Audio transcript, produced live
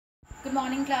Good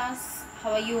morning, class.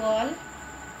 How are you all?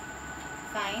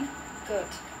 Fine. Good.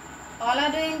 All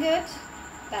are doing good?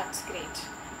 That's great.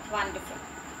 Wonderful.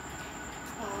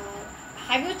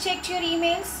 Have you checked your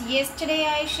emails? Yesterday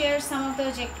I shared some of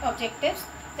the objectives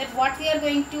that what we are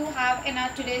going to have in our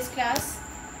today's class.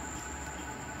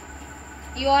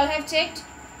 You all have checked?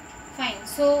 Fine.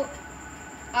 So,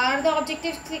 are the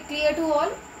objectives clear to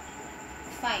all?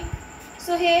 Fine.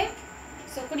 So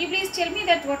could you please tell me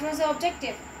that what was the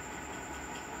objective?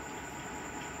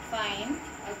 Fine.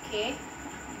 Okay.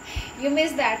 You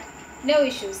missed that. No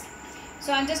issues.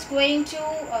 So I'm just going to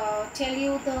tell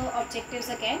you the objectives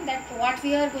again, that what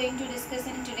we are going to discuss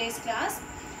in today's class.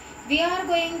 We are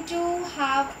going to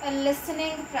have a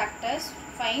listening practice.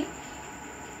 Fine.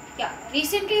 Yeah.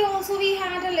 Recently also we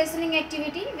had a listening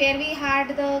activity where we had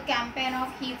the campaign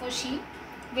of he for she.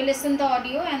 We listened the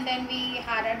audio and then we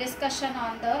had a discussion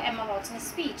on the Emma Watson's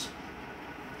speech.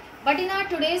 But in our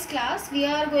today's class, we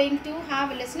are going to have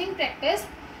a listening practice,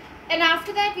 and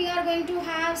after that we are going to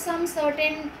have some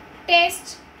certain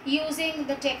tests using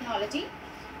the technology.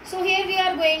 So here we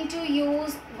are going to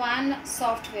use one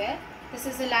software. This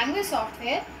is a language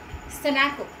software,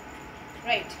 Senaco.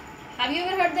 Right. Have you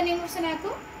ever heard the name of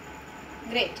Senaco?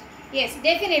 Great. Yes,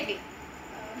 definitely.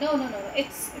 No.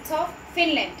 It's of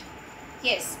Finland.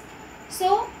 Yes.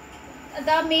 So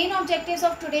the main objectives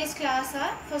of today's class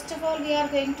are, first of all, we are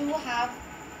going to have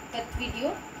that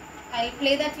video. I'll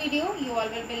play that video. You all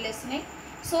will be listening.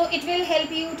 So it will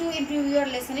help you to improve your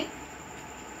listening.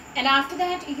 And after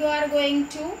that, you are going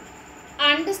to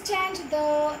understand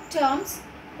the terms,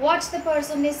 what the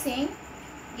person is saying.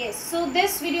 Yes. So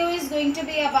this video is going to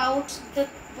be about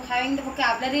having the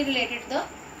vocabulary related to the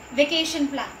vacation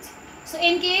plans. So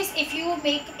in case if you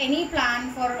make any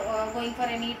plan for going for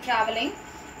any traveling,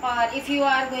 or if you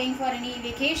are going for any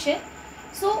vacation,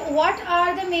 so what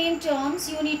are the main terms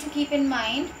you need to keep in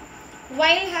mind?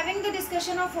 While having the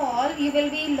discussion of all, you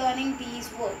will be learning these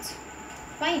words.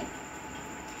 Fine.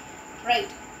 Right.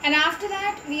 And after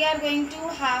that, we are going to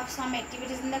have some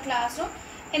activities in the classroom,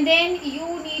 and then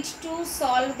you need to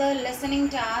solve the listening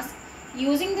task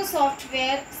using the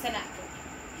software Senaco.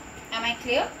 Am I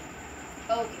clear?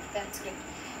 Okay, that's great.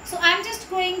 So I'm just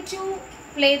going to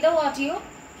play the audio.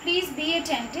 Please be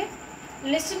attentive,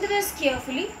 listen to this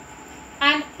carefully,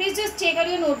 and please just take out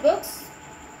your notebooks.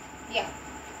 Yeah,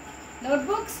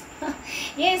 notebooks.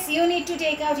 Yes, you need to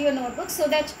take out your notebooks so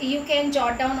that you can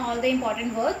jot down all the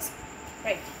important words.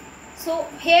 Right. So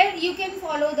here you can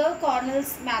follow the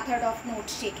Cornell's method of note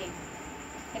taking.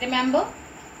 Remember,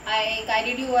 I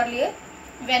guided you earlier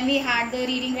when we had the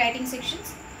reading writing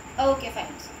sections. Okay,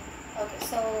 fine. Okay,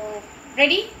 so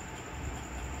ready?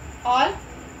 All,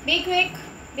 be quick.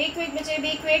 Be quick,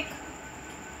 be quick.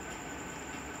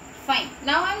 Fine.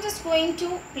 Now I'm just going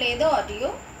to play the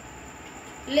audio.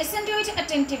 Listen to it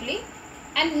attentively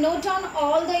and note down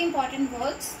all the important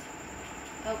words.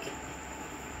 Okay.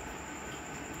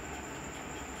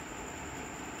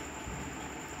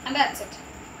 And that's it.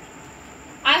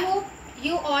 I hope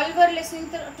you all were listening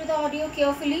to the audio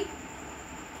carefully.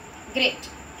 Great.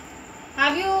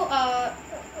 Have you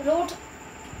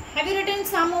written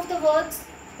some of the words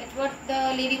that what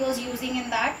the lady was using in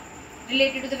that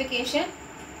related to the vacation?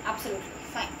 Absolutely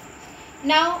fine.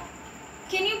 Now,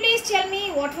 can you please tell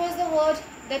me what was the word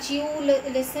that you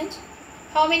listened?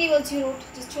 How many words you wrote?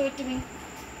 Just show it to me.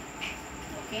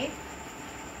 Okay,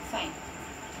 fine.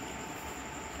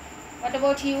 What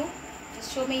about you?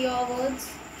 Just show me your words.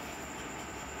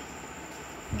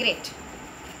 Great.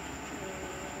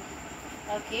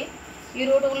 Okay,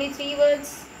 you wrote only 3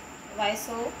 words. Why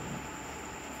so?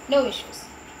 No issues.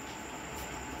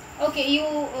 Okay, you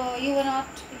were not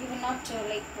you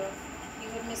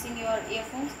were missing your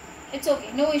earphones. It's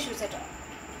okay, no issues at all.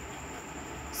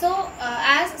 So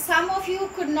as some of you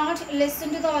could not listen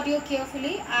to the audio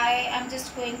carefully, I am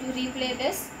just going to replay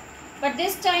this, but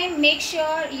this time make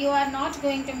sure you are not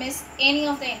going to miss any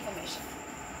of the information.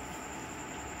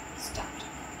 Start.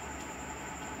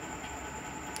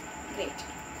 Great.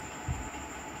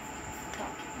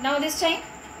 Now this time,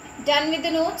 done with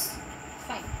the notes?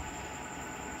 Fine.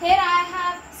 Here I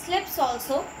have slips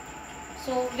also,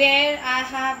 so where I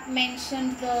have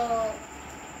mentioned the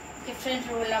different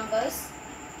roll numbers.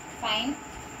 Fine.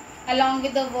 Along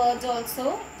with the words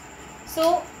also.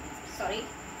 So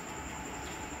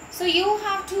you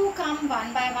have to come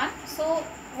one by one. So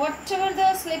whatever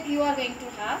the slip you are going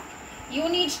to have, you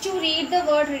need to read the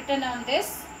word written on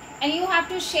this and you have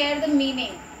to share the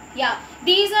meaning. Yeah,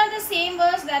 these are the same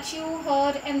words that you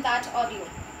heard in that audio.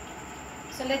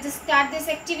 So let's just start this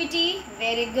activity.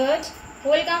 Very good. Who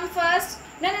will come first?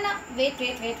 No. Wait.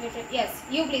 Yes,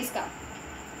 you please come.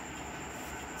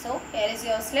 So here is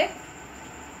your slip.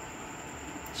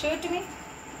 Show it to me.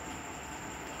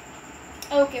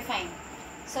 Okay, fine.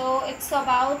 So it's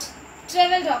about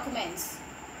travel documents.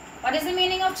 What is the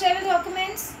meaning of travel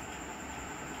documents?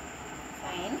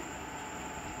 Fine.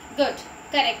 Good.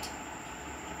 Correct.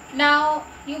 Now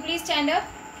you please stand up.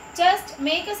 Just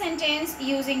make a sentence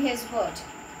using his word.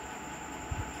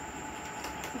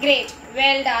 Great.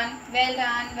 Well done. Well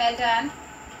done. Well done.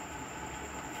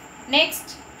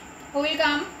 Next. Who will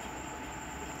come?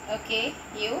 Okay.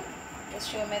 You. Just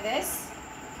show me this.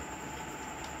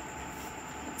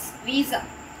 It's visa.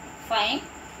 Fine.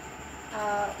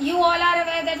 You all are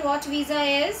aware that what visa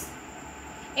is.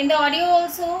 In the audio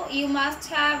also you must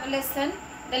have listened.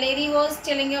 The lady was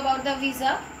telling you about the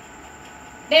visa.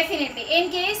 Definitely. In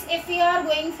case if we are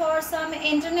going for some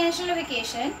international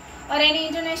vacation or any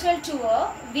international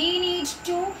tour, we need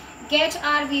to get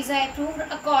our visa approved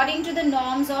according to the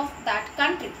norms of that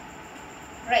country.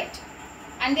 Right.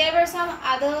 And there were some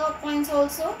other points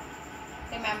also.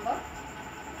 Remember?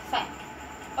 Fine.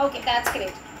 Okay, that's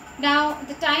great. Now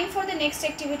the time for the next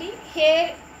activity.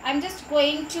 Here I'm just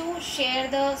going to share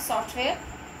the software.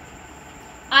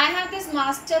 I have this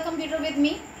master computer with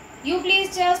me. You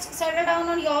please just settle down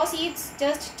on your seats.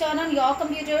 Just turn on your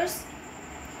computers.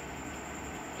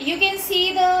 You can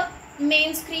see the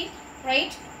main screen,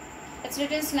 right? It's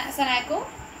written Sanako.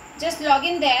 Just log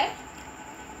in there.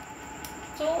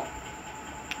 So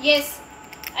yes,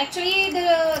 actually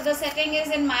the setting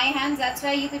is in my hands. That's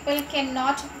why you people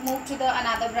cannot move to the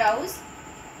another browse.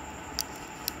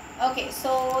 Okay,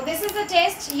 so this is the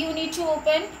test you need to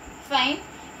open. Fine.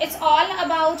 It's all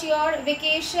about your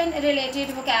vacation related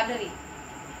vocabulary.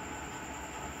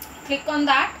 Click on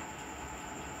that.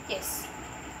 Yes.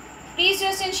 Please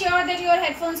just ensure that your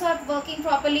headphones are working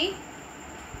properly.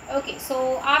 Okay,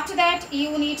 so after that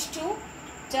you need to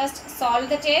just solve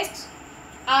the test.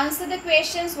 Answer the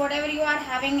questions whatever you are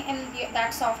having in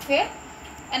that software.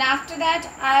 And after that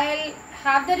I'll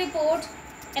have the report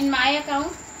in my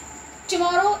account.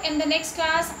 Tomorrow in the next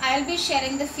class I'll be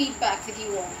sharing the feedback with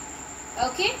you all.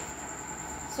 Okay,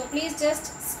 so please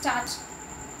just start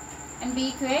and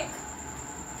be quick.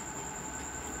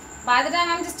 By the time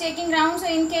I'm just taking round, so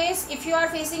in case if you are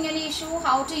facing any issue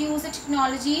how to use the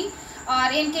technology,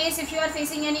 or in case if you are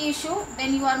facing any issue,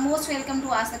 then you are most welcome to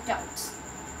ask the doubts.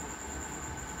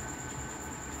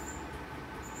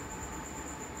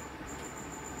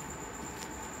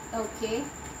 Okay,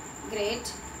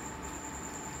 great.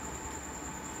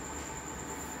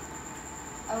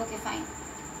 Okay, fine.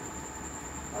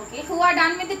 Okay, who are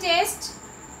done with the test,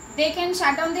 they can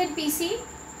shut down their PC,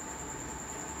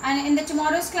 and in the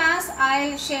tomorrow's class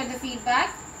I'll share the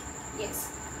feedback.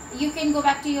 Yes, you can go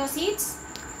back to your seats.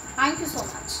 Thank you so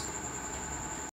much.